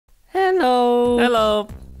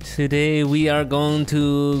Today we are going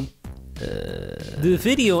to... The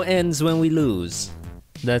video ends when we lose.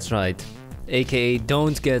 That's right. AKA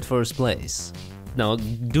don't get first place. No,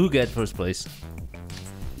 do get first place.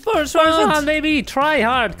 First round, baby! Try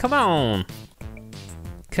hard, come on!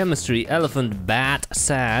 Chemistry, elephant, bat,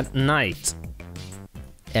 sad, night.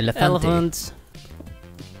 Elephant.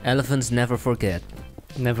 Elephants never forget.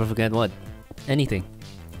 Never forget what? Anything.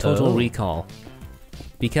 Total recall.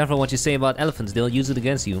 Be careful what you say about elephants, they'll use it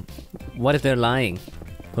against you. What if they're lying?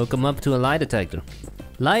 Hook them up to a lie detector.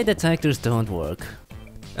 Lie detectors don't work.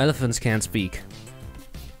 Elephants can't speak.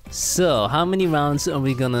 So, how many rounds are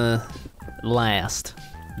we gonna last,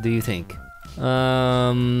 do you think?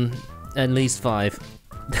 At least 5.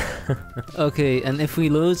 Okay, and if we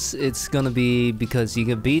lose, it's gonna be because you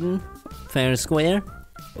get beaten? Fair and square?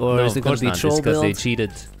 Or No, is it gonna be troll it's because build? they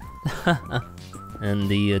cheated. And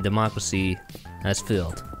the democracy has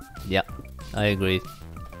failed. Yeah, I agree.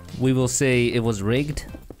 We will say it was rigged.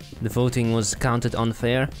 The voting was counted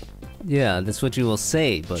unfair. Yeah, that's what you will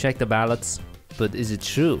say, but... Check the ballots. But is it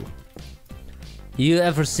true? You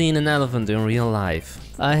ever seen an elephant in real life?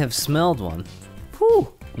 I have smelled one.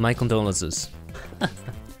 Whew! My condolences.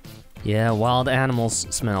 Yeah, wild animals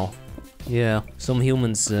smell. Yeah. Some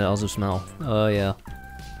humans also smell. Oh yeah.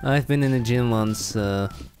 I've been in a gym once,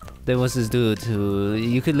 there was this dude who...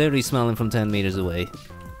 You could literally smell him from 10 meters away.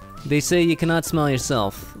 They say you cannot smell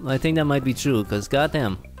yourself. I think that might be true, cause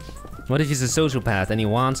goddamn. What if he's a sociopath and he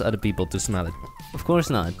wants other people to smell it? Of course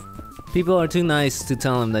not. People are too nice to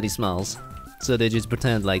tell him that he smells. So they just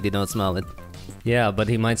pretend like they don't smell it. Yeah, but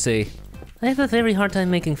he might say, I have a very hard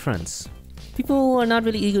time making friends. People are not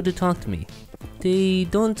really eager to talk to me. They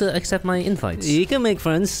don't accept my invites. You can make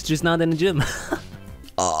friends, just not in the gym.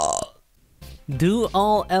 Do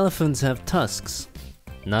all elephants have tusks?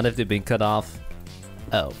 Not if they've been cut off.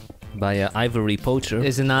 Oh. By an ivory poacher.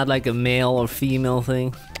 Is it not like a male or female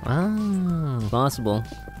thing? Ah. Possible.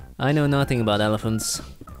 I know nothing about elephants.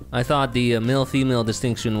 I thought the male-female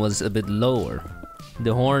distinction was a bit lower.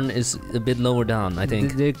 The horn is a bit lower down, I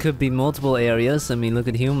think. There could be multiple areas. I mean, look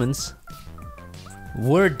at humans.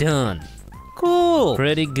 We're done. Cool.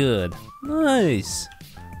 Pretty good. Nice.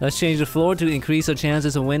 Let's change the floor to increase our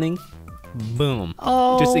chances of winning. Boom.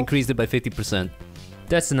 Oh. Just increased it by 50%.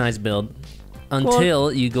 That's a nice build.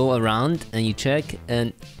 Until you go around and you check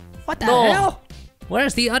and... What the hell?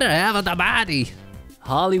 Where's the other half of the body?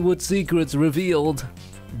 Hollywood secrets revealed.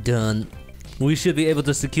 Done. We should be able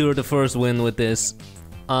to secure the first win with this.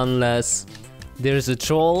 Unless... there's a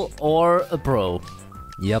troll or a pro.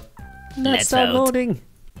 Yep. Let's start voting.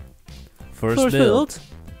 First build.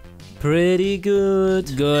 Pretty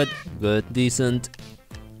good. Good. Good. Decent.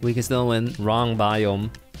 We can still win. Wrong biome.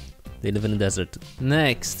 They live in the desert.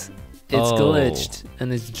 Next. It's glitched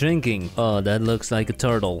and it's drinking. Oh, that looks like a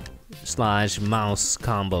turtle / mouse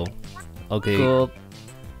combo. Okay. Cool.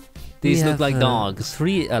 These look like dogs.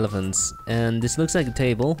 3 elephants, and this looks like a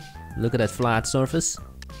table. Look at that flat surface.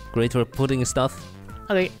 Great for putting stuff.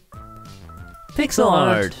 Okay. Pixel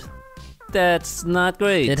art. That's not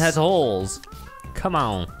great. It has holes. Come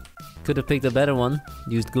on. Could have picked a better one.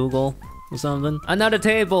 Used Google or something. Another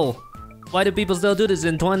table. Why do people still do this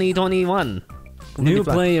in 2021? New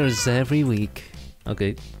players every week.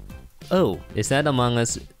 Okay. Oh, is that Among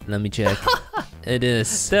Us? Let me check. It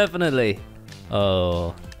is. Definitely.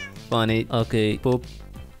 Oh. Funny. Okay. Poop.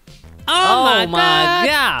 Oh my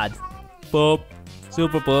god! Poop.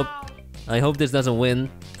 Super poop. I hope this doesn't win.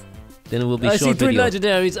 Then it will be I short see 3 video.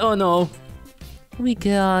 legendaries. Oh no. We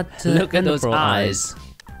got look at those pearl eyes.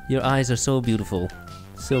 Your eyes are so beautiful.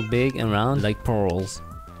 So big and round. Like pearls.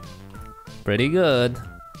 Pretty good.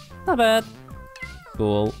 Not bad.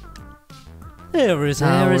 Cool. There is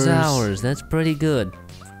ours. That's pretty good.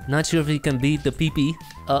 Not sure if he can beat the PP.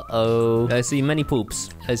 Uh-oh. I see many poops.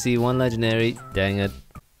 I see 1 legendary. Dang it.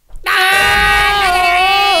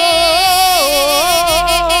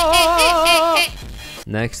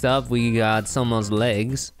 Next up, we got someone's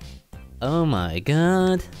legs. Oh my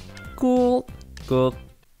god. Cool. Cool.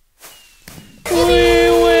 We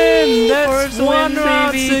win! That's First 1 win,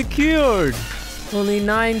 round baby. secured. Only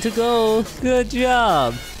 9 to go. Good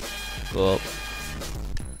job. Cool.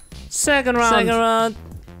 Second round. Second round.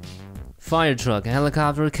 Fire truck,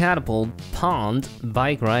 helicopter, catapult, pond,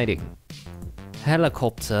 bike riding.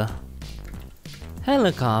 Helicopter.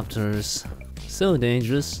 Helicopters. So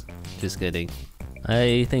dangerous. Just kidding.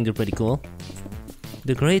 I think they're pretty cool.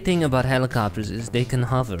 The great thing about helicopters is they can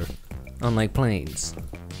hover, unlike planes.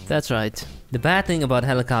 That's right. The bad thing about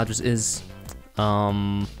helicopters is,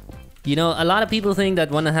 you know, a lot of people think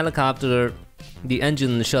that when a helicopter, the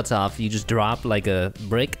engine shuts off, you just drop like a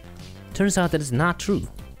brick. Turns out that it's not true.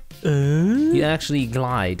 You actually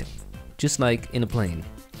glide, just like in a plane.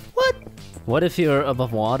 What? What if you're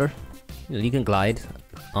above water? You can glide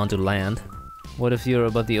onto land. What if you're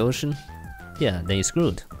above the ocean? Yeah, then you're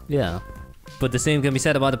screwed. Yeah. But the same can be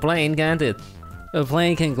said about a plane, can't it? A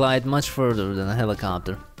plane can glide much further than a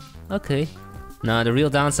helicopter. Okay. Now, the real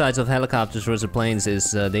downsides of helicopters versus planes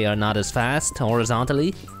is they are not as fast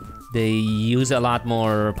horizontally. They use a lot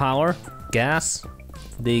more power, gas.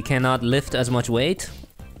 They cannot lift as much weight.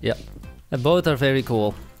 Yep. Both are very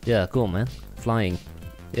cool. Yeah, cool, man. Flying.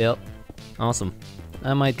 Yep. Awesome.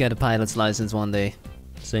 I might get a pilot's license one day.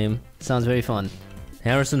 Same. Sounds very fun.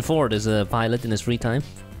 Harrison Ford is a pilot in his free time.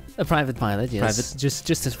 A private pilot, yes. Private.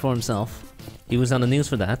 Just for himself. He was on the news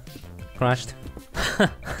for that. Crashed.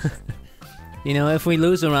 You know, if we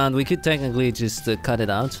lose a round, we could technically just cut it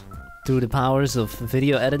out through the powers of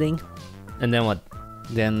video editing. And then what?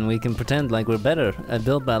 Then we can pretend like we're better at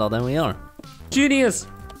build battle than we are. Genius!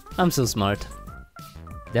 I'm so smart.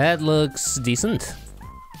 That looks decent.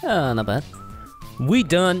 Not bad. We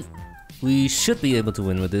done. We should be able to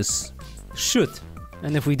win with this. Should.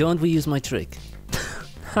 And if we don't, we use my trick.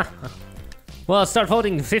 Well, start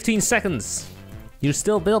voting in 15 seconds. You're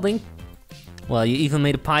still building. Well, you even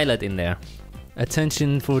made a pilot in there.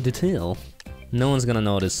 Attention for detail. No one's gonna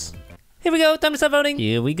notice. Here we go, time to start voting.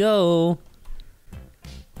 Here we go.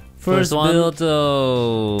 First one. Build,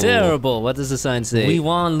 though. Terrible, what does the sign say? We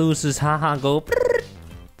won, losers, haha, go.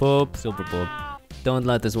 Poop, super poop. Don't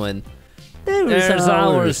let this win. There's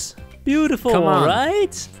ours. Beautiful, Come on.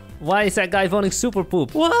 right? Why is that guy voting super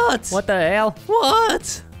poop? What? What the hell?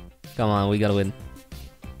 What? Come on, we gotta win.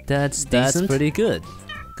 That's decent. Pretty good.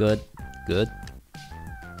 Good. Good.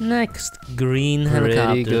 Next, green helicopter.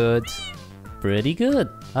 Pretty good. Pretty good.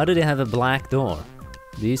 How do they have a black door?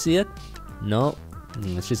 Do you see it? No.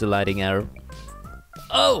 It's just a lighting arrow.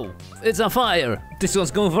 Oh! It's on fire! This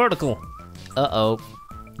one's going vertical. Uh-oh.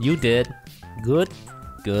 You did. Good.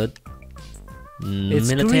 Good. It's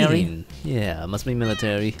military. green. Yeah, must be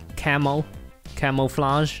military. Camo.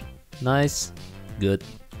 Camouflage. Nice. Good.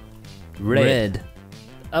 Red.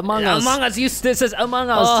 Among Us. Among Us. This is Among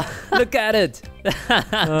Us. Oh, look at it.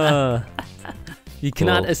 You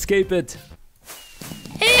cannot escape it.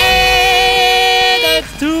 Hey,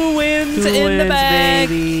 that's 2 wins in the bag.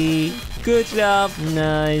 Baby. Good job.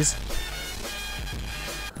 Nice.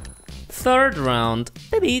 Third round.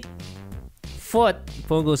 Baby. Foot,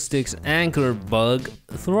 pogo sticks, anchor, bug,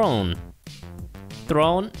 throne.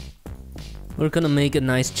 Throne? We're gonna make a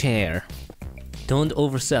nice chair. Don't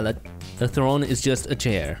oversell it. A throne is just a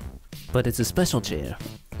chair. But it's a special chair.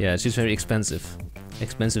 Yeah, it's just very expensive.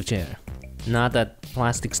 Expensive chair. Not that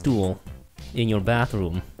plastic stool in your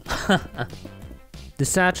bathroom. The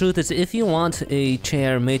sad truth is, if you want a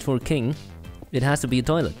chair made for a king, it has to be a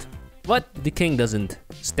toilet. What? The king doesn't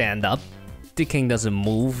stand up. The king doesn't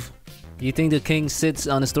move. You think the king sits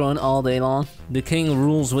on his throne all day long? The king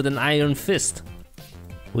rules with an iron fist.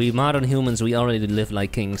 We modern humans, we already live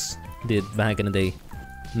like kings did back in the day.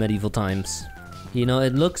 Medieval times. You know,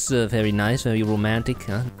 it looks very nice, very romantic,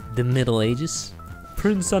 huh? The Middle Ages.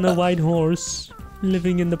 Prince on a white horse,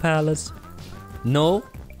 living in the palace. No,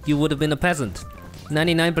 you would have been a peasant.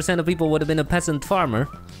 99% of people would have been a peasant farmer.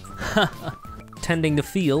 Tending the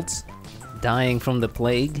fields. Dying from the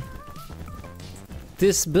plague.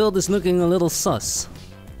 This build is looking a little sus.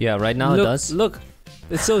 Yeah, right now it does. Look,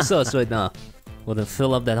 it's so sus right now. Well, then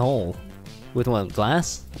fill up that hole. With what,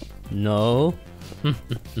 glass? No.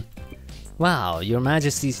 Wow, your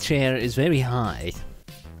majesty's chair is very high.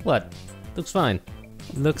 What? Looks fine.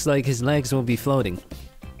 Looks like his legs will be floating.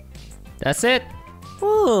 That's it.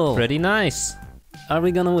 Ooh. Pretty nice. Are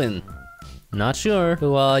we gonna win? Not sure.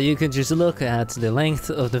 Well, you can just look at the length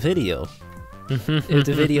of the video. If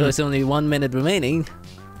the video is only 1 minute remaining,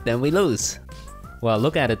 then we lose. Well,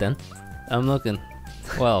 look at it then. I'm looking.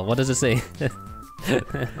 Well, what does it say?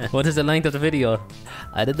 What is the length of the video?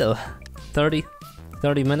 I don't know. 30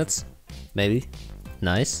 minutes? Maybe.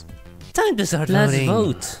 Nice. Time to start Let's voting.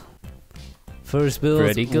 vote. First build.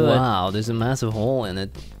 Pretty good. Wow, there's a massive hole in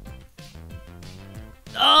it.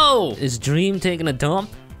 Oh! Is Dream taking a dump?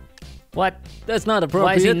 What? That's not appropriate.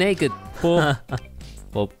 Why is he naked? Poop.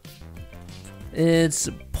 Poop. It's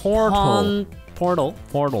Portal. Portal.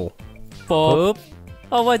 Portal. Poop.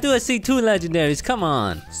 Oh, why do I see 2 legendaries? Come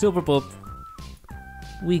on. Super poop.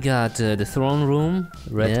 We got the throne room.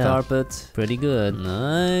 Red carpet. Pretty good.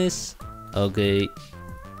 Nice. Okay.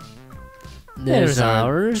 There's our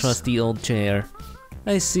ours. trusty old chair.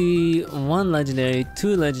 I see 1 legendary,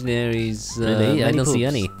 2 legendaries. Really? I don't see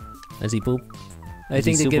poops. any. I see poop. I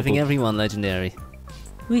think they're super giving poop. everyone legendary.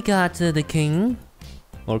 We got the king.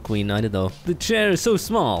 Or queen, I don't know. The chair is so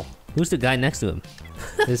small. Who's the guy next to him?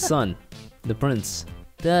 His son. The prince.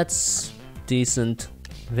 That's decent.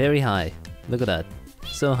 Very high. Look at that.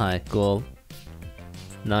 So high. Cool.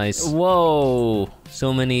 Nice. Whoa!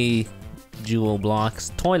 So many jewel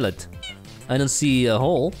blocks. Toilet. I don't see a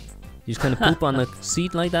hole. You just kind of poop on a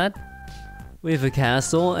seat like that. We have a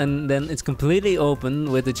castle, and then it's completely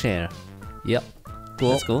open with a chair. Yep.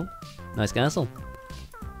 Cool. That's cool. Nice castle.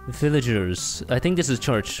 Villagers. I think this is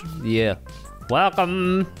church. Yeah.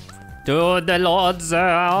 Welcome to the Lord's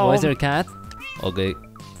house. Why is there a cat? Okay.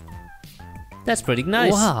 That's pretty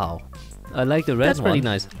nice. Wow. I like the red one. That's pretty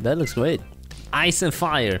nice. That looks great. Ice and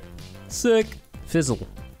fire. Sick. Fizzle.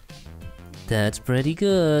 That's pretty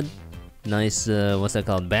good. Nice, what's that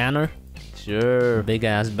called? Banner? Sure. Big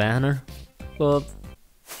ass banner. Well.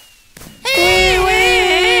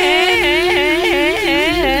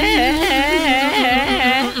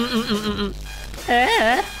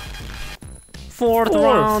 Fourth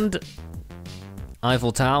round.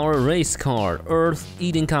 Eiffel Tower, race car, Earth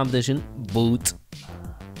eating competition, boot.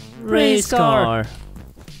 Race car.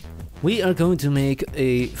 We are going to make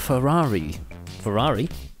a Ferrari. Ferrari?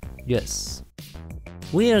 Yes.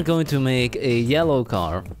 We are going to make a yellow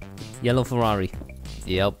car. Yellow Ferrari.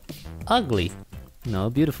 Yep. Ugly. No,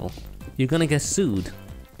 beautiful. You're gonna get sued.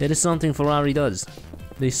 That is something Ferrari does.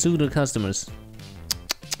 They sue their customers.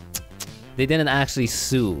 They didn't actually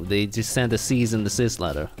sue. They just sent a cease and desist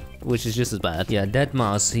letter, which is just as bad. Yeah,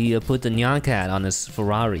 Deadmau5, he put the Nyan Cat on his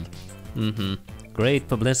Ferrari. Great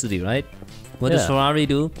publicity, right? What does Ferrari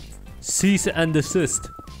do? Cease and desist.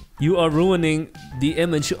 You are ruining the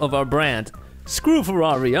image of our brand. Screw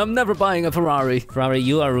Ferrari, I'm never buying a Ferrari. Ferrari,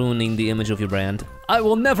 you are ruining the image of your brand. I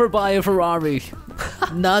will never buy a Ferrari.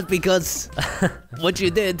 Not because what you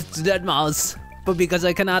did to Deadmau5, but because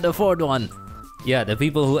I cannot afford one. Yeah, the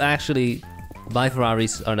people who actually buy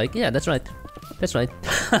Ferraris are like, yeah, that's right. That's right.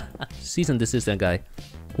 Cease and desist that guy.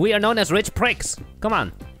 We are known as rich pricks. Come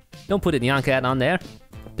on. Don't put a Nyan Cat on there.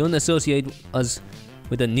 Don't associate us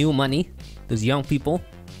with the new money. Those young people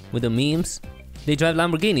with the memes. They drive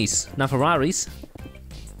Lamborghinis, not Ferraris.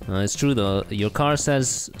 It's true though, your car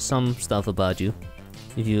says some stuff about you.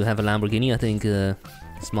 If you have a Lamborghini, I think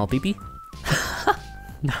small pee-pee.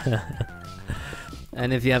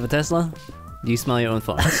 And if you have a Tesla, you smell your own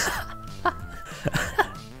farts.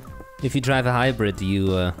 If you drive a hybrid,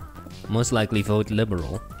 you most likely vote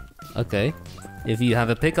liberal. Okay. If you have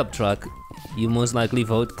a pickup truck, you most likely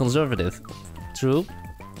vote conservative. True.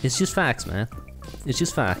 It's just facts, man. It's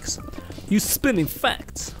just facts. You spinning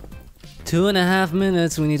facts. 2.5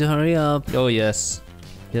 minutes, we need to hurry up. Oh yes.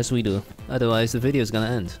 Yes we do. Otherwise the video is gonna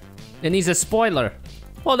end. It needs a spoiler.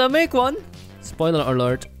 Well then make one. Spoiler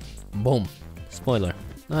alert. Boom. Spoiler.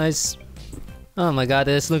 Nice. Oh my god,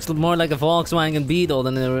 this looks more like a Volkswagen Beetle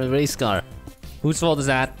than a race car. Whose fault is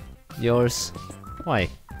that? Yours. Why?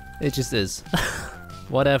 It just is.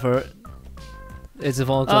 Whatever. It's a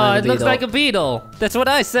Volkswagen Beetle. Oh, it looks like a Beetle. That's what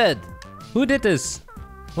I said. Who did this?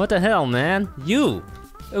 What the hell, man? You.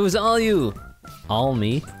 It was all you. All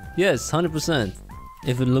me? Yes, 100%.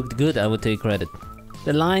 If it looked good, I would take credit.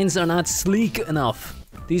 The lines are not sleek enough.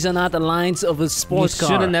 These are not the lines of a sports car.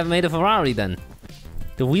 You shouldn't have made a Ferrari then.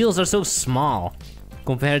 The wheels are so small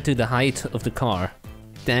compared to the height of the car.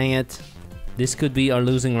 Dang it. This could be our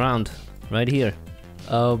losing round. Right here.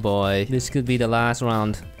 Oh boy. This could be the last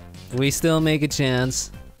round. We still make a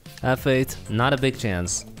chance. Have faith. Not a big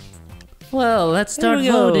chance. Well, let's start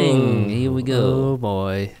voting. Here we go. Oh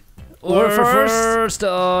boy. We're first.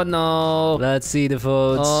 Oh no. Let's see the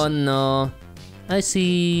votes. Oh no. I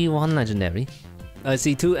see 1 legendary. I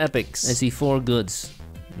see 2 epics. I see 4 goods.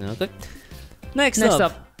 Okay. Next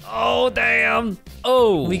up. Oh damn.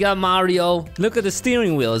 Oh. We got Mario. Look at the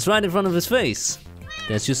steering wheel. It's right in front of his face.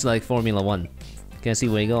 That's just like Formula 1. Can't see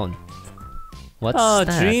where you're going. What's that?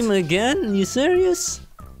 Oh, Dream again? You serious?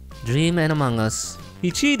 Dream and Among Us. He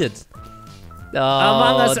cheated. Oh,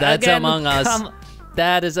 Among Us that's again. Among Us.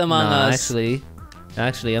 That is Among Us.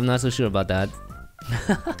 Actually, I'm not so sure about that.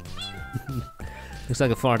 Looks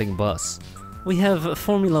like a farting bus. We have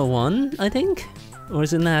Formula 1, I think? Or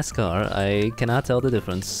is it NASCAR? I cannot tell the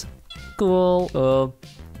difference. Cool. Oh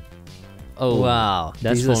wow.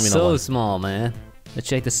 That's Formula 1. So small, man. Let's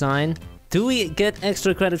check the sign. Do we get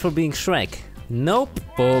extra credit for being Shrek? Nope.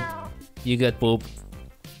 Poop. You get poop.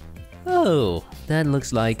 Oh, that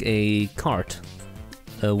looks like a cart.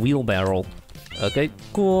 A wheelbarrow. Okay,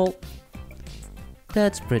 cool.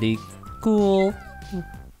 That's pretty cool.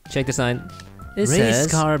 Check the sign. It says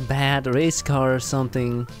race car bad, race car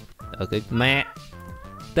something. Okay, meh.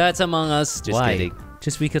 That's Among Us. Just kidding.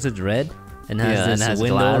 Just because it's red And has Yeah, this and has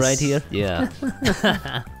window glass. right here. Yeah.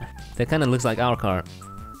 That kind of looks like our car.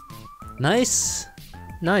 Nice.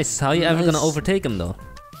 Nice. How you ever Nice. gonna overtake him though?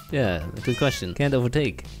 Yeah, good question. Can't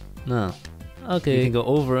overtake. No. You Okay. can go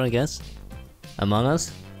over, I guess. Among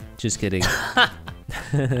Us? Just kidding.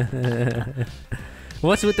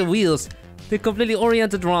 What's with the wheels? They're completely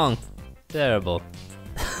oriented wrong. Terrible.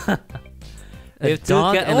 A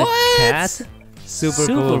dog and a cat? Super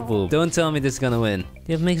cool. Don't tell me this is gonna win.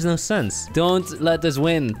 It makes no sense. Don't let this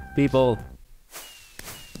win, people.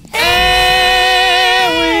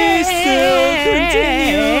 We still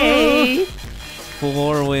continue.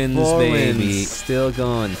 4 wins, 4 baby. wins. Still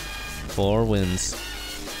going. 4 wins.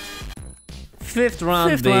 5th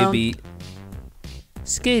round, Fifth round. baby.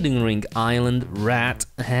 Skating rink island rat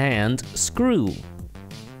hand screw.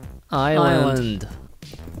 Island.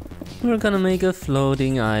 We're gonna make a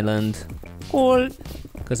floating island. Cool.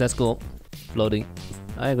 Cause that's cool. Floating.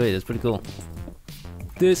 I agree, that's pretty cool.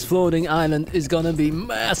 This floating island is gonna be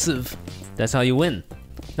massive. That's how you win.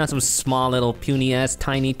 Not some small little puny ass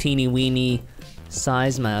tiny teeny weeny.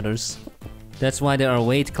 Size matters. That's why there are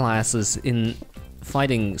weight classes in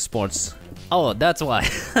fighting sports. Oh, that's why.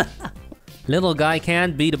 Little guy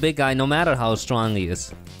can't beat a big guy no matter how strong he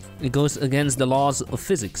is. It goes against the laws of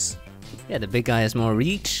physics. Yeah, the big guy has more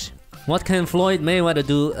reach. What can Floyd Mayweather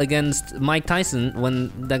do against Mike Tyson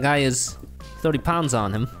when the guy is 30 pounds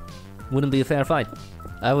on him? Wouldn't be a fair fight.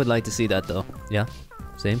 I would like to see that though. Yeah,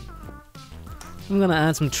 same. I'm gonna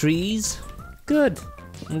add some trees. Good.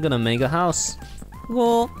 I'm gonna make a house.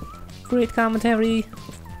 Cool. Great commentary.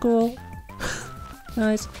 Cool.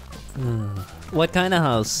 Nice. What kind of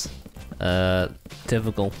house?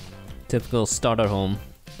 Typical. Typical starter home.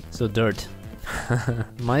 So dirt.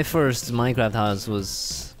 My first Minecraft house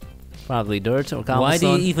was probably dirt or cobblestone. Why do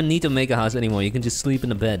you even need to make a house anymore? You can just sleep in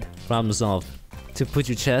the bed. Problem solved. To put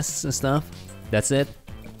your chests and stuff? That's it.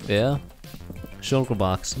 Yeah. Shulker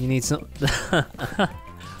box. You need some...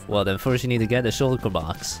 Well, then first you need to get a shulker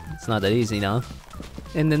box. It's not that easy now.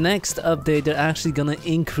 In the next update, they're actually gonna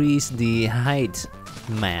increase the height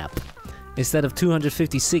map. Instead of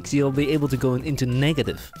 256, you'll be able to go into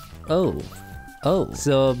negative. Oh. Oh.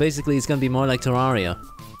 So basically, it's gonna be more like Terraria.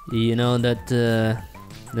 You know, that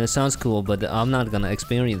sounds cool, but I'm not gonna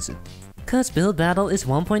experience it. Cause build battle is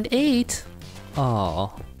 1.8.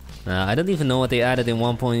 Oh. I don't even know what they added in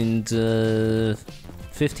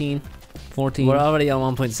 1.15, 14. We're already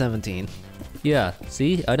on 1.17. Yeah,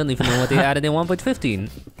 see? I don't even know what they added in 1.15.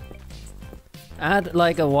 Add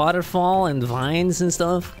like a waterfall and vines and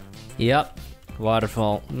stuff. Yep.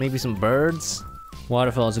 Waterfall. Maybe some birds.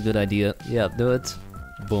 Waterfall is a good idea. Yeah, do it.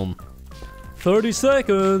 Boom. 30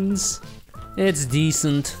 seconds. It's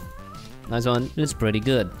decent. Nice one. It's pretty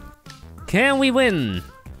good. Can we win?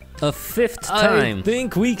 A 5th time. I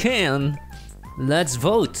think we can. Let's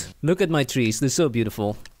vote. Look at my trees. They're so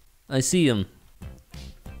beautiful. I see them.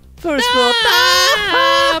 First vote.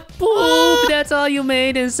 Ah, poop. That's all you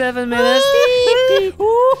made in 7 minutes.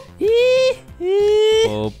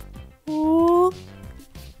 Poop.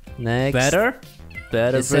 Next. Better?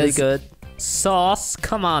 Better. It Pretty says- good. Sauce.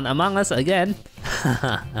 Come on, Among Us again.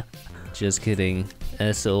 Just kidding.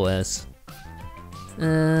 SOS.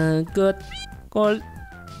 Good. Cool.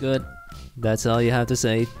 Good. That's all you have to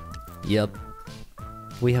say. Yep.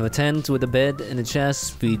 We have a tent with a bed and a chest.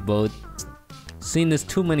 Speedboat. Seen this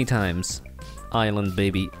too many times. Island,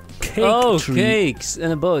 baby. Cake Oh, tree. cakes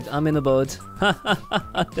and a boat. I'm in a boat.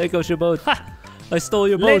 There goes your boat. I stole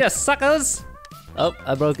your boat. Later, suckers. Oh,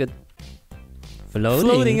 I broke it.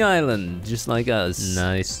 Floating island, just like us.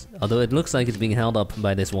 Nice. Although it looks like it's being held up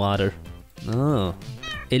by this water. Oh,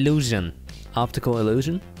 Illusion. optical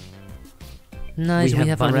illusion. Nice. We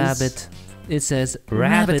have a bunnies. rabbit. It says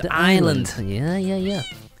Rabbit Rabbit Island. Yeah.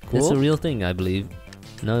 Cool. That's a real thing, I believe.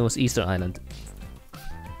 No, it was Easter Island.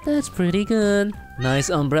 That's pretty good. Nice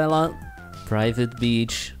umbrella. Private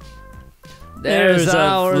beach. There's There's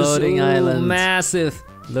our ours. floating Ooh, island. Massive.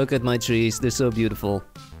 Look at my trees. They're so beautiful.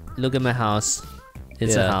 Look at my house.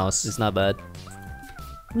 It's a Yeah, house. It's not bad.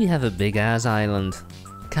 We have a big ass island.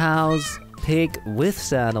 Cows, pig with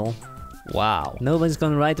saddle. Wow. Nobody's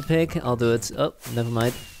gonna ride the pig. I'll do it. Oh, never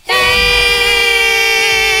mind.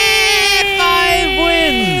 5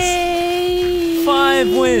 wins! 5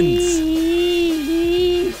 wins.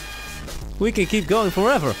 We can keep going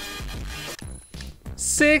forever.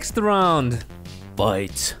 6th round.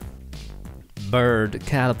 Bite. Bird,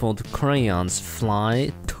 catapult, crayons,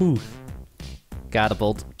 fly, tooth.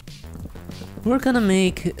 Catapult. We're gonna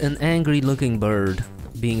make an angry looking bird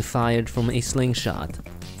being fired from a slingshot.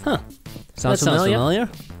 Huh. Sounds That sounds familiar?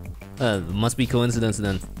 familiar. Must be coincidence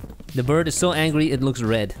then. The bird is so angry it looks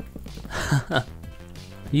red.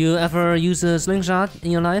 You ever use a slingshot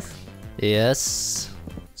in your life? Yes.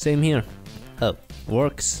 Same here. Oh,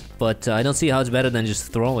 Works, but I don't see how it's better than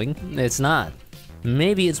just throwing. it's not.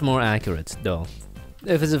 Maybe it's more accurate, though.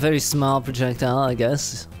 If it's a very small projectile, I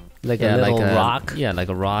guess. Like a little rock. Yeah, like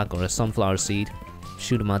a rock or a sunflower seed.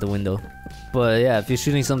 Shoot them out the window. But yeah, if you're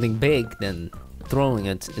shooting something big, then throwing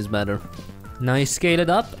it is better. Now you scale it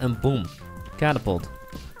up and boom. Catapult.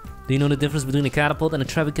 Do you know the difference between a catapult and a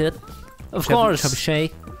trebuchet? Of course.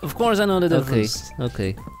 Trebuchet? Of course I know the difference.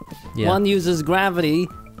 Okay. Yeah. One uses gravity,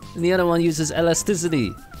 and the other one uses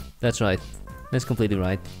elasticity. That's right. That's completely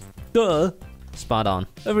right. Duh. Spot on.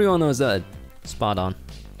 Everyone knows that. Spot on.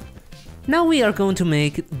 Now we are going to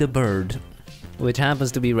make the bird. Which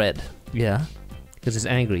happens to be red. Yeah. Because it's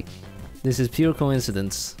angry. This is pure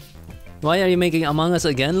coincidence. Why are you making Among Us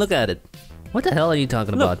again? Look at it. What the hell are you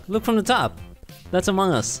talking Look, about? look from the top. That's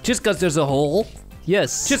Among Us. Just because there's a hole?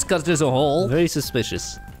 Yes. Just because there's a hole? Very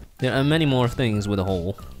suspicious. There are many more things with a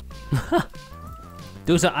hole.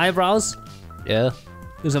 Those are eyebrows? Yeah.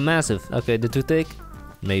 Those are massive. Okay, the toothache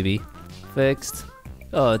Maybe. fixed.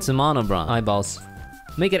 Oh, it's a monobron. Eyeballs.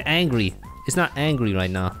 Make it angry. It's not angry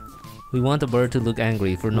right now. We want the bird to look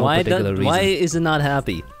angry for no particular reason. Why is it not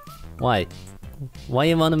happy? Why? Why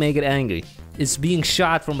you want to make it angry? It's being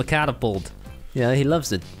shot from a catapult. Yeah, he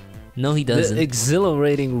loves it. No, he doesn't. The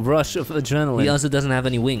exhilarating rush of adrenaline. He also doesn't have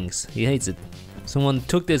any wings. He hates it. Someone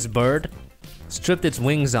took this bird, stripped its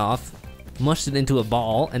wings off, mushed it into a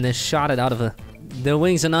ball, and then shot it out of a... The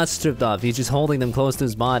wings are not stripped off. He's just holding them close to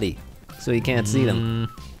his body, so he can't see them.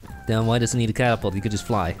 Then why does it need a catapult? He could just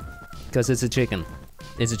fly. Because it's a chicken.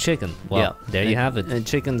 It's a chicken. Well, Yeah. there you have it. And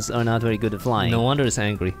chickens are not very good at flying. No wonder it's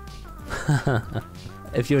angry.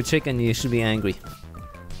 If you're a chicken, you should be angry.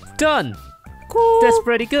 Done! Cool. That's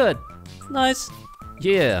pretty good. Nice.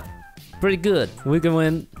 Yeah. Pretty good. We can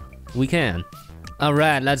win. We can.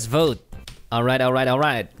 Alright, let's vote. Alright.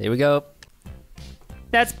 Here we go.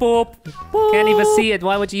 That's poop. Can't even see it.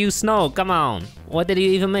 Why would you use snow? Come on. What did he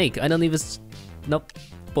even make? I don't even... Nope.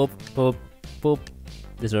 Poop.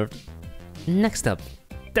 Deserved. Next up.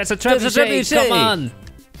 That's a trebuchet. Come on.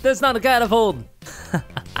 That's not a catapult.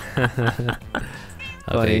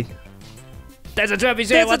 Okay. That's a trebuchet.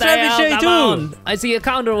 That's what a the hell? trebuchet Come too. on. I see a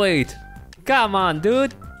counterweight. Come on,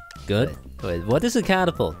 dude. Good. Wait, what is a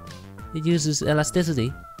catapult? It uses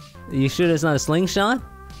elasticity. You sure it's not a slingshot?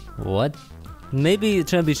 What? Maybe a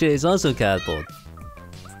trebuchet is also a catapult.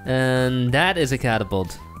 And that is a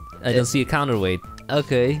catapult. I don't see a counterweight.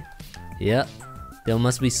 Okay. Yeah. There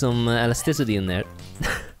must be some elasticity in there.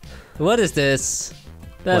 What is this?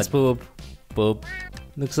 That's poop. Poop.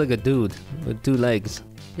 Looks like a dude with 2 legs.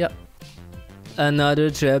 Yep. Another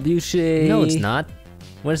trebuchet. No, it's not.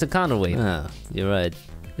 Where's the counterweight? Ah, you're right.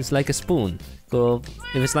 It's like a spoon. Cool.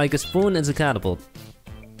 If it's like a spoon, it's a catapult.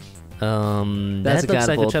 That's that a looks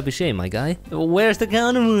like a catapult. trebuchet, my guy. Where's the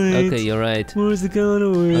counterweight? Okay, you're right. Where's the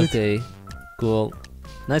counterweight? Okay, cool.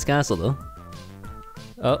 Nice castle though.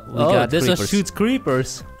 Oh, we got this creepers. one shoots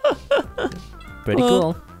creepers. Pretty Oh.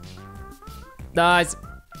 cool. Nice.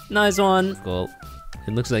 Nice one. Cool.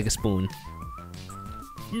 It looks like a spoon.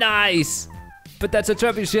 Nice. But that's a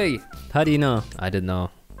trebuchet. How do you know? I don't know.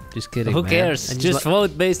 Just kidding. Who man. cares? I Just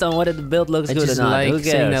vote based on whether the build looks I good just or not. like Who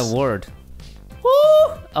saying cares? that word.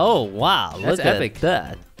 Woo! Oh wow! That's look epic. At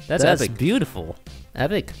that. That's epic. Beautiful.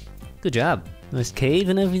 Epic. Good job. Nice cave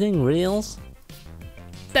and everything. Rails.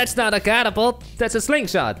 That's not a catapult. That's a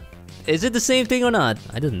slingshot. Is it the same thing or not?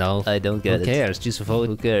 I don't know. I don't get Who it. cares? Just vote.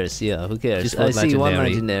 Who cares? Yeah, who cares? Just I vote see one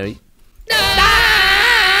legendary. legendary.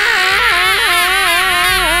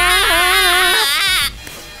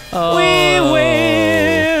 Oh. We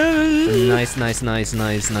win! Nice.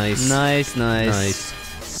 Nice.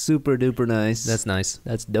 Super duper nice. That's nice.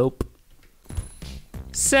 That's dope.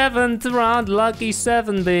 7th round, lucky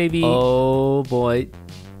 7, baby. Oh boy.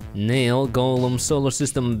 Nail, golem, solar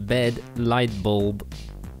system, bed, light bulb.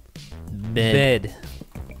 Bed.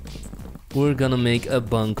 We're gonna make a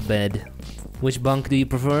bunk bed. Which bunk do you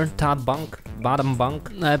prefer? Top bunk? Bottom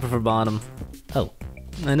bunk? I prefer bottom. Oh.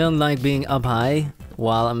 I don't like being up high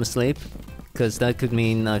while I'm asleep, because that could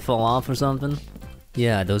mean I fall off or something.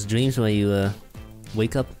 Yeah, those dreams where you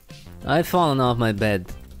wake up. I've fallen off my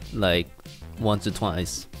bed like once or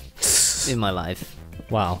twice in my life.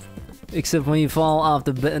 Wow. Except when you fall off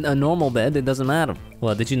the bed, a normal bed, it doesn't matter.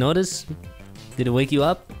 Well, did you notice? Did it wake you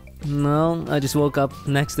up? No, I just woke up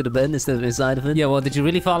next to the bed instead of inside of it. Yeah, well, did you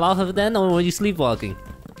really fall off of it then, or were you sleepwalking?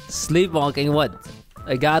 Sleepwalking, what?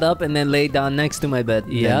 I got up and then laid down next to my bed.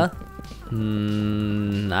 Yeah?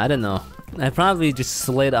 I don't know. I probably just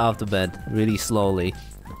slid off the bed really slowly.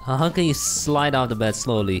 How can you slide off the bed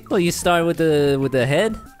slowly? Well, you start with the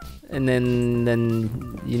head, and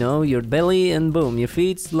then you know your belly, and boom, your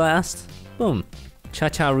feet last. Boom.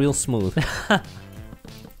 Cha-cha real smooth.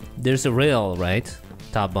 There's a rail, right?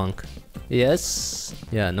 Top bunk. Yes.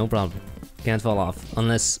 Yeah, no problem. Can't fall off.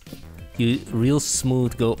 Unless you real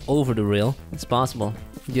smooth go over the rail. It's possible.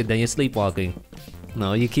 Yeah, then you're sleepwalking.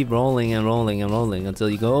 No, you keep rolling and rolling and rolling until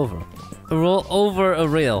you go over. Roll over a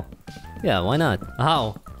rail. Yeah, why not?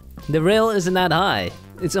 How? The rail isn't that high.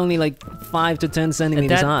 It's only like 5 to 10 At centimeters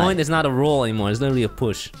that high. point, it's not a roll anymore. It's literally a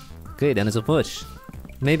push. Okay, then it's a push.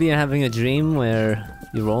 Maybe you're having a dream where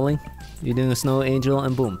you're rolling, you're doing a snow angel,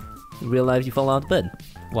 and boom. In real life, you fall out of bed.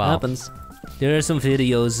 Wow. Happens. There are some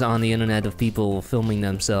videos on the internet of people filming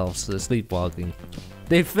themselves sleepwalking.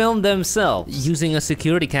 They filmed themselves. Using a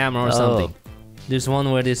security camera or Oh. something. There's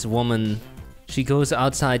one where this woman, she goes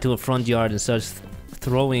outside to a front yard and starts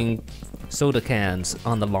throwing soda cans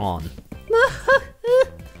on the lawn.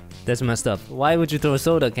 That's messed up. Why would you throw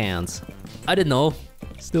soda cans? I didn't know.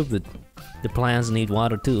 Stupid. The plants need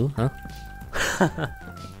water too, huh?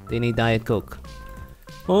 They need Diet Coke.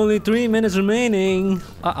 Only 3 minutes remaining.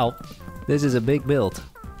 Uh-oh. This is a big build.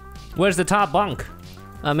 Where's the top bunk?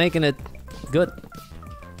 I'm making it good.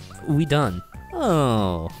 We done.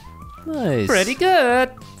 Oh, nice. Pretty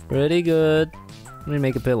good. Pretty good. Let me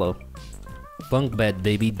make a pillow. Bunk bed,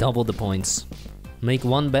 baby. Double the points. Make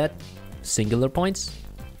one bed, singular points.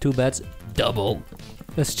 2 beds, double.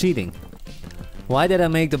 That's cheating. Why did I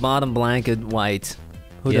make the bottom blanket white?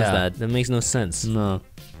 Who does that? That makes no sense. No.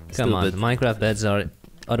 Come on, Stupid. Minecraft beds are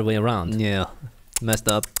other way around. Yeah. Messed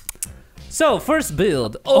up. So, first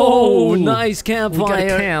build. Oh, nice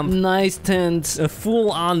campfire. camp. Nice tent. A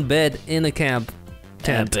full-on bed in a camp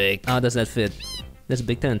tent. Epic. How does that fit? That's a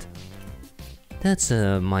big tent. That's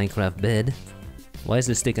a Minecraft bed. Why is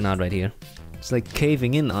this sticking out right here? It's like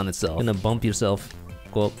caving in on itself. Gonna bump yourself.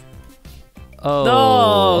 Go. Oh,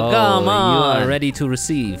 No, come You on. are ready to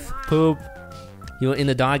receive. Poop. You're in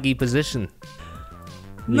the doggy position.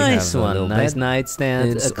 We Nice have a one. little Nice bed.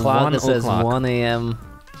 nightstand. It's A clock 1 that says o'clock. 1 a.m.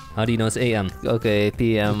 How do you know it's AM? Okay,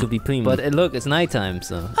 p.m. It could be PM. But look, it's nighttime,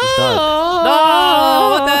 so it's dark. No!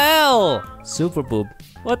 What the hell? Super poop.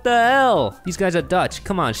 What the hell? These guys are Dutch.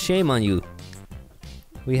 Come on, shame on you.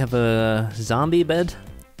 We have a zombie bed.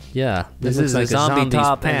 Yeah, This looks is a like zombie zombie's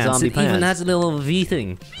top and pants. zombie It even pants. has a little V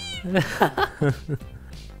thing.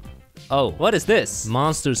 Oh, What is this?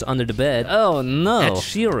 monsters under the bed. Oh Ed no.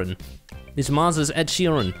 Sheeran. This monster's Ed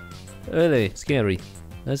Sheeran. Really? Scary.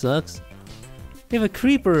 That sucks. We have a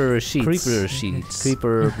creeper sheet. Creeper sheets.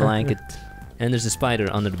 Creeper blanket. And there's a spider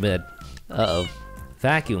under the bed. Uh-oh.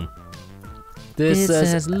 Vacuum. This It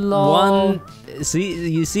says says lol. 1. See,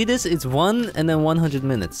 you see this? It's 1 and then 100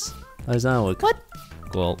 minutes. How does that work? What?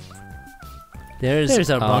 Cool. There's There's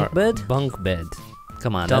our bunk bed. Bunk bed.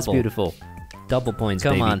 Come on, that's Double. beautiful. Double points,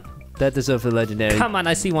 Come baby. on. That deserves a legendary. Come on,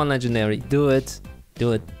 I see one legendary. Do it.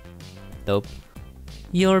 Do it. Dope.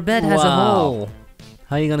 Your bed has a Wow. hole.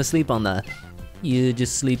 How are you gonna sleep on that? You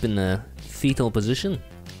just sleep in a fetal position.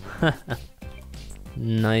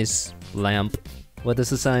 Nice lamp. What does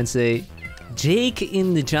the sign say? Jake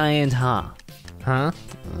in the giant ha. Huh?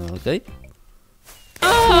 Okay.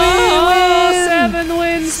 Oh, 7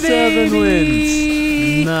 wins, 7 baby!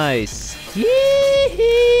 wins. Nice.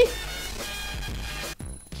 Yee-hee.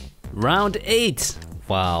 Round 8.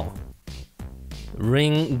 Wow.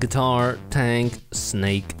 Ring, guitar, tank,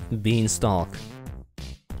 snake, beanstalk.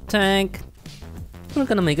 Tank. We're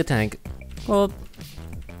gonna make a tank. Well,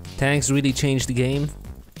 tanks really changed the game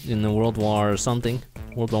in the World War or something.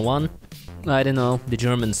 World War One. I don't know. The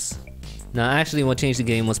Germans. Now, actually, what changed the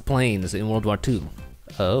game was planes in World War Two.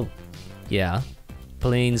 Oh. Yeah,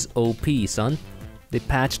 planes OP, son. They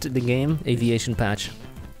patched the game. Aviation patch.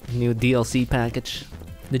 New DLC package.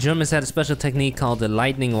 The Germans had a special technique called the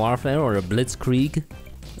lightning warfare or a blitzkrieg.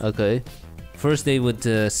 Okay. First, they would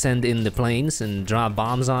send in the planes and drop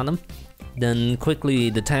bombs on them. Then quickly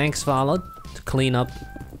the tanks followed to clean up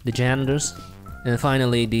the janitors. And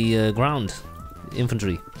finally the ground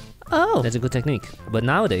infantry. Oh. That's a good technique. But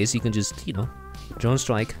nowadays you can just, you know, drone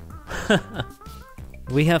strike.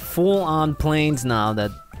 We have full-on planes now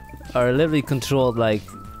that are literally controlled like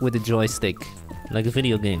with a joystick, Like a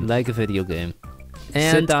video game. like a video game. Sit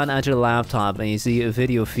And down at your laptop and you see a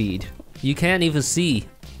video feed. you can't even see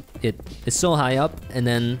it. It's so high up and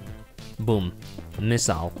then boom,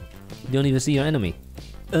 missile. You don't even see your enemy.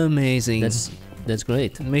 Amazing. That's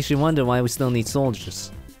great. It makes you wonder why we still need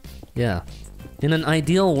soldiers. Yeah. In an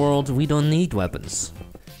ideal world, we don't need weapons.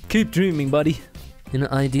 Keep dreaming, buddy. In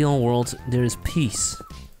an ideal world, there is peace.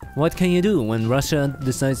 What can you do when Russia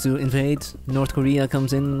decides to invade? North Korea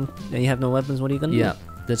comes in and you have no weapons, what are you gonna Yeah,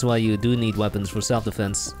 that's why you do need weapons for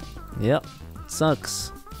self-defense. do? Yep.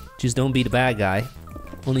 Sucks. Just don't be the bad guy.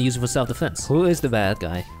 Only use it for self-defense. Who is the bad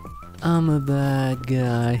guy? I'm a bad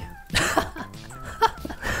guy.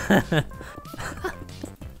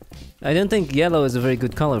 I don't think yellow is a very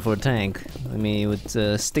good color for a tank. I mean, it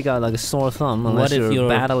would stick out like a sore thumb unless What if you're you're-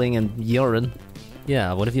 battling in urine.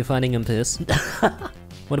 Yeah, what if you're fighting in piss?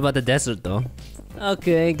 What about the desert though?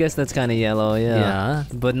 Okay, guess that's kind of yellow, yeah. Yeah.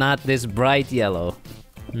 But not this bright yellow.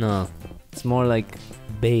 No. It's more like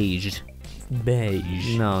beige.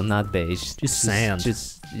 Beige. No, not beige. Just sand.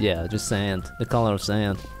 Just sand. The color of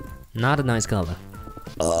sand. Not a nice color.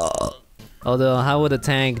 Although, how would a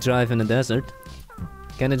tank drive in the desert?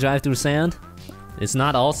 Can it drive through sand? It's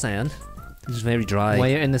not all sand. It's very dry.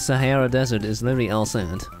 When you're in the Sahara Desert, it's literally all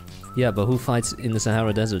sand. Yeah, but who fights in the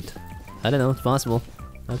Sahara Desert? I don't know, it's possible.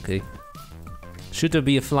 Okay. Should there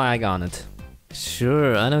be a flag on it?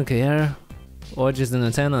 Sure, I don't care. Or just an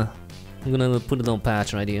antenna. I'm gonna put a little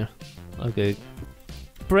patch right here. Okay.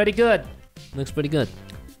 Pretty good. Looks pretty good.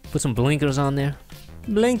 Put some blinkers on there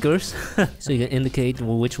Blinkers? so you can indicate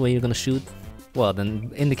which way you're gonna shoot. Well,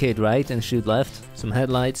 then indicate right and shoot left. Some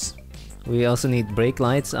headlights. We also need brake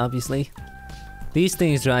lights, obviously. These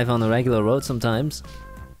things drive on the regular road sometimes.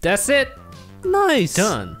 That's it. Nice!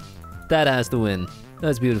 Done. That has to win.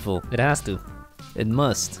 That's beautiful. It has to. It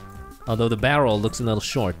must. Although the barrel looks a little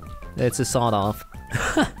short. It's a sawed off.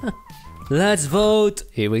 Let's vote.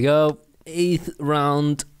 Here we go. 8th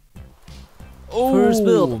round. Oh. First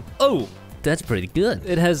build. Oh, that's pretty good.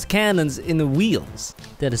 It has cannons in the wheels.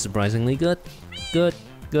 That is surprisingly good. Good.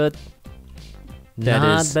 Good. That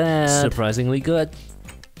Not is bad. surprisingly good.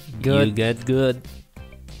 Good. You get good.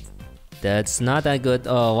 That's not that good.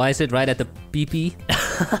 Oh, why is it right at the PP?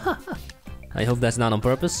 I hope that's not on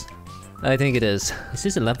purpose. I think it is. Is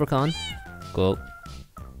this a leprechaun? Go.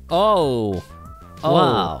 Oh. Oh.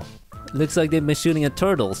 Wow. Looks like they've been shooting at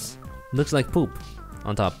turtles. Looks like poop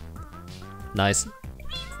on top. Nice.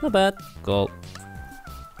 Not bad. Go.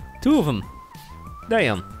 2 of them.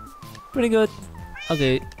 Damn. Pretty good.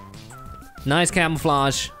 Okay. Nice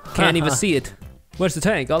camouflage. Can't even see it. Where's the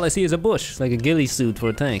tank? All I see is a bush. It's like a ghillie suit for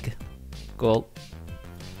a tank. Cool.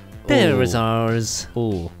 There is ours.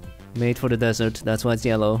 Oh, Made for the desert. That's why it's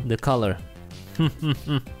yellow. the color.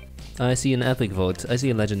 I see an epic vote. I see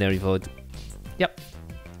a legendary vote. Yep.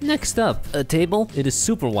 Next up, A table? it is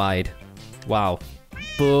super wide. Wow.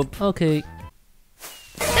 Boop. Okay.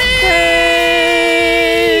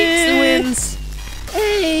 8 wins.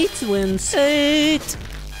 8 wins. 8.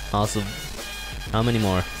 Awesome. How many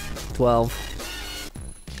more? 12.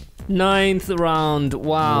 9th round.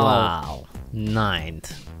 Wow. Wow.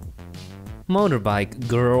 9th. Motorbike,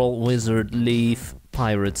 girl, wizard, leaf,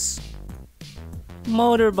 pirates.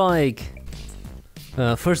 Motorbike.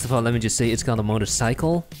 First of all, let me just say it's called a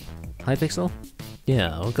motorcycle. Hypixel?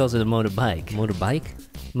 Yeah, who calls it a motorbike? Motorbike?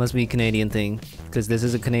 Must be a Canadian thing, because this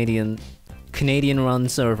is a Canadian run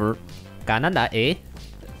server. Canada, eh?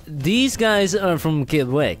 These guys are from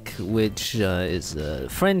Quebec, which is a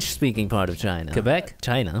French-speaking part of China. Quebec?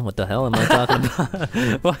 China? What the hell am I talking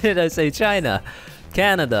about? Why did I say China?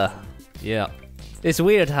 Canada. Yeah. It's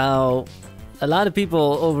weird how a lot of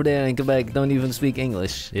people over there in Quebec don't even speak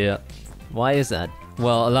English. Yeah. Why is that?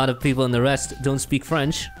 Well, a lot of people in the rest don't speak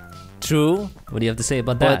French. True, What do you have to say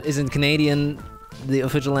about but that? isn't Canadian the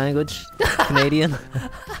official language? Canadian?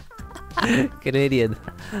 Canadian.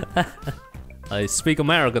 I speak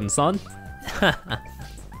American, son.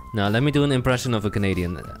 Now, let me do an impression of a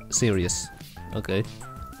Canadian. Serious. Okay,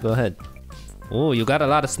 go ahead. Oh, you got a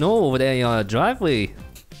lot of snow over there in your driveway.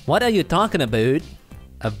 What are you talking about?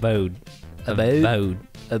 About. About?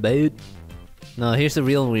 About? No, here's the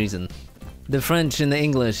real reason. The French and the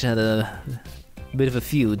English had a bit of a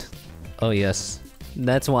feud. Oh, yes.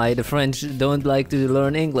 That's why the French don't like to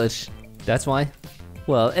learn English. That's why?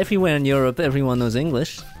 Well, everywhere in Europe, everyone knows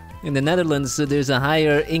English. In the Netherlands, there's a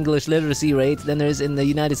higher English literacy rate than there is in the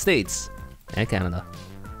United States. And Canada.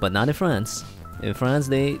 But not in France. In France,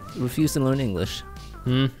 they refuse to learn English.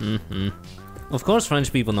 Of course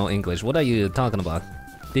French people know English. What are you talking about?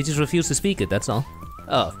 They just refuse to speak it, that's all.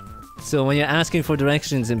 Oh, so when you're asking for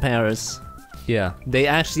directions in Paris, Yeah. they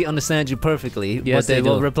actually understand you perfectly, Yes, but they they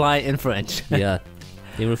will do. reply in French. Yeah.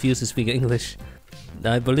 They refuse to speak English.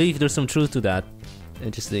 I believe there's some truth to that.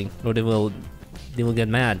 Interesting. Or they will get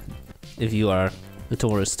mad if you are a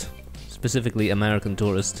tourist. Specifically American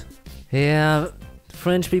tourist. Yeah,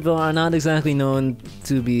 French people are not exactly known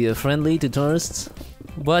to be friendly to tourists.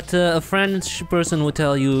 But a French person would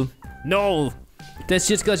tell you, no, that's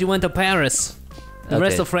just because you went to Paris. The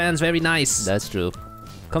rest of France, very nice. That's true.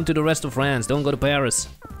 Come to the rest of France, don't go to Paris.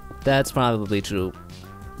 That's probably true.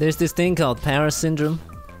 There's this thing called Paris syndrome.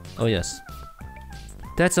 Oh yes.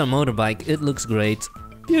 That's our motorbike, it looks great.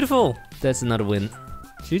 Beautiful. That's another win.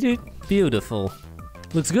 GG. Beautiful.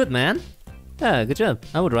 Looks good, man. Yeah, good job.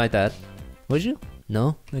 I would ride that. Would you?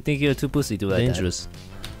 No? I think you're too pussy to ride Dangerous.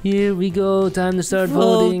 Here we go, time to start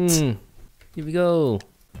voting. Here we go.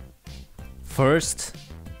 First,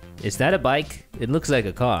 is that a bike? It looks like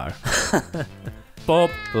a car.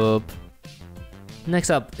 Boop. Boop. Next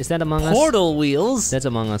up, is that Among Us? Portal wheels? That's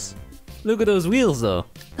Among Us. Look at those wheels though.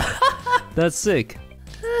 That's sick.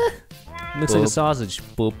 Looks like a sausage.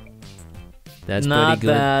 Boop. That's not pretty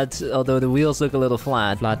good. bad, although the wheels look a little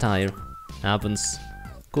flat. Flat tire. Happens.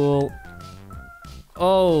 Cool.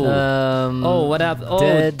 Oh. Oh, what happened?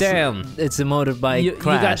 Oh, damn. It's a motorbike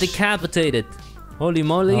crash. You got decapitated. Holy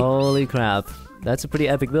moly. Holy crap. That's a pretty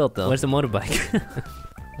epic build though. Where's the motorbike?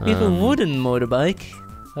 We have a wooden motorbike.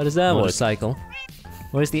 How does that work? Motorcycle.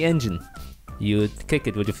 Where's the engine? You kick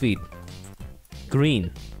it with your feet.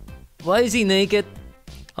 Green. Why is he naked?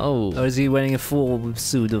 Oh. Or is he wearing a full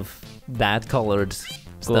suit of bad colored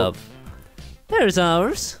stuff? There's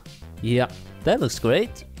ours. Yeah. That looks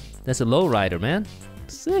great. That's a lowrider, man.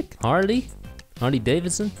 Sick. Harley? Harley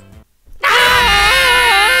Davidson?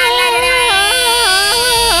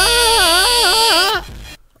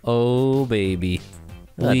 Oh, baby.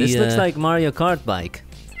 This looks like Mario Kart bike.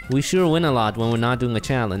 We sure win a lot when we're not doing a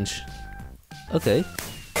challenge. Okay.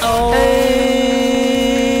 Oh!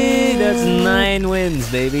 Hey, that's 9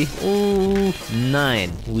 wins, baby. Ooh.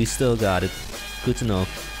 9. We still got it. Good to know.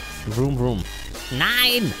 Vroom vroom.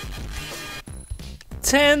 9!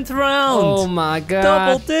 10th round! Oh my god.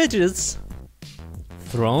 Double digits!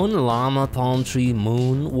 Throne, llama, palm tree,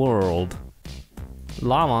 moon, world.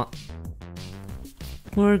 Llama.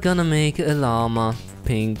 We're gonna make a llama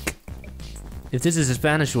pink. If this is a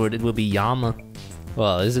Spanish word, it will be llama.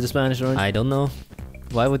 Well, is it a Spanish word? I don't know.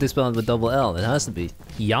 Why would they spell it with double L? It has to be.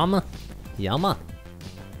 Llama? Llama.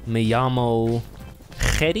 Me llamo...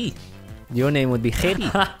 Jerry. Your name would be Jerry.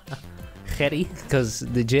 Jerry? Because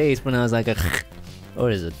the J is pronounced like a or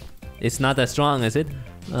is it? It's not that strong, is it?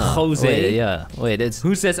 Oh, Jose? Wait, yeah. Wait, it's...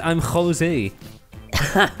 Who says I'm Jose?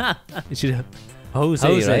 It should have... Jose,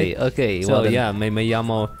 Jose, right? okay. So well then, yeah, me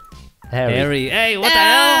llamo... Harry. Harry. Hey, what the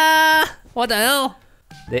hell? What the hell?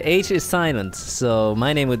 The H is silent, so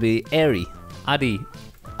my name would be Ari. Adi.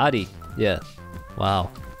 Adi, yeah. Wow.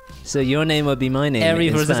 So your name would be my name. Ari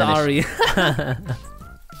in versus Spanish. Ari.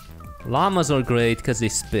 Llamas are great because they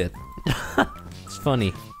spit. It's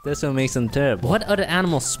funny. That's what makes them terrible. What other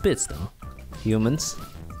animal spits though? Humans.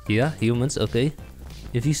 Yeah, humans, okay.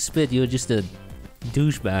 If you spit, you're just a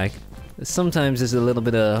douchebag. Sometimes there's a little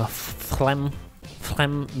bit of phlegm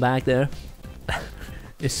back there.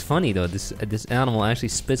 It's funny though, this animal actually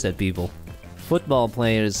spits at people. Football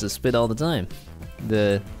players spit all the time.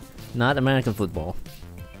 Not American football.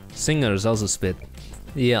 Singers also spit.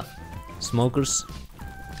 Yeah. Smokers.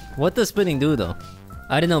 What does spitting do though?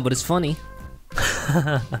 I don't know, but it's funny.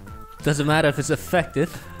 Doesn't matter if it's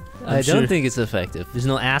effective. I don't think it's effective. There's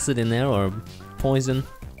no acid in there or poison.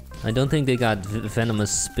 I don't think they got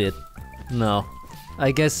venomous spit. No.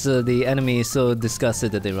 I guess the enemy is so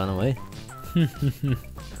disgusted that they run away.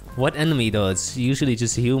 What enemy though? It's usually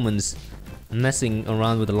just humans messing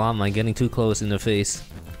around with the llama and getting too close in their face.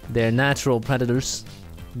 They're natural predators.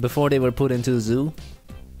 Before they were put into a zoo.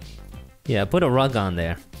 Yeah, put a rug on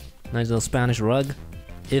there. Nice little Spanish rug.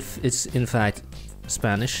 If it's in fact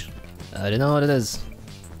Spanish. I don't know what it is.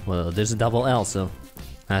 Well, there's a double L, so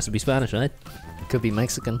has to be Spanish, right? Could be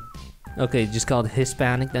Mexican. Okay, just call it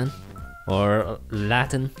Hispanic then. Or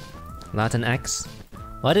Latin. Latin X.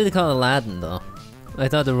 Why did they call it Latin though? I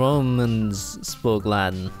thought the Romans spoke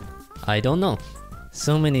Latin. I don't know.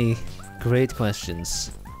 So many great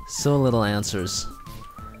questions. So little answers.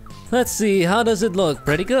 Let's see, how does it look?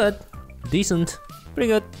 Pretty good. Decent. Pretty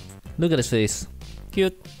good. Look at his face.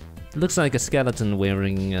 Cute. Looks like a skeleton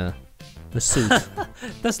wearing a suit.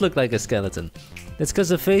 Does look like a skeleton. That's because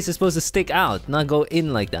the face is supposed to stick out, not go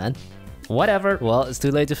in like that. Whatever. Well, it's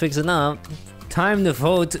too late to fix it now. Time to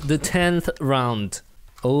vote the 10th round.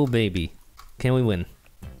 Oh baby. Can we win?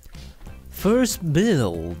 First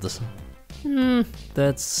build.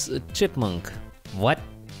 That's a chipmunk. What?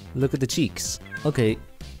 Look at the cheeks. Okay.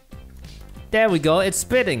 There we go, it's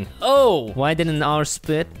spitting. Oh! Why didn't ours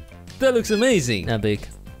spit? That looks amazing. Epic.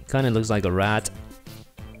 Kinda looks like a rat.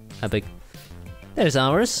 Epic. There's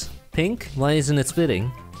ours. Pink. Why isn't it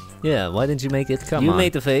spitting? Yeah, why didn't you make it? Come you on.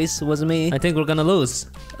 made the face, it wasn't me. I think we're gonna lose.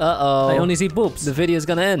 Uh-oh. I only see boobs. The video's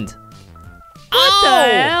gonna end. What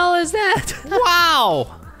the hell is that?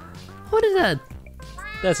 Wow! What is that?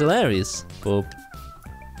 That's hilarious. Boop.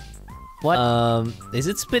 What? Is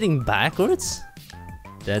it spitting backwards?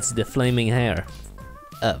 That's the flaming hair.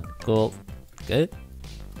 Oh, cool. Okay.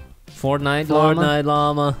 Fortnite llama? Fortnite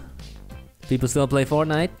llama. People still play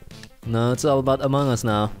Fortnite? No, it's all about Among Us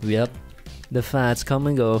now. Yep. The fads come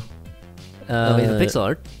and go. Oh, Wait, the pixel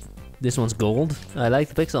art. This one's gold. I like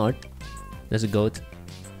the pixel art. There's a goat.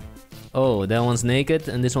 Oh, that one's naked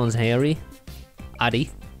and this one's hairy.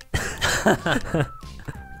 Addy.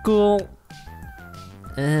 Cool.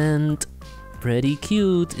 And pretty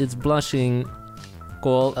cute. It's blushing.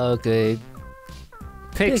 Cool. Okay.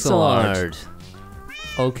 Pixel art.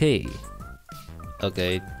 Okay.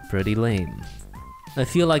 Okay. Pretty lame. I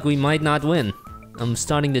feel like we might not win. I'm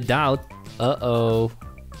starting to doubt. Uh-oh.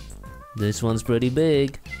 This one's pretty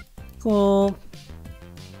big. Cool.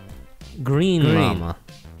 Green Green. llama.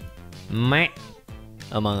 Meh.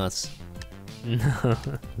 Among Us.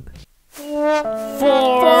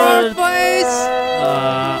 Fourth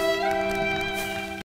place!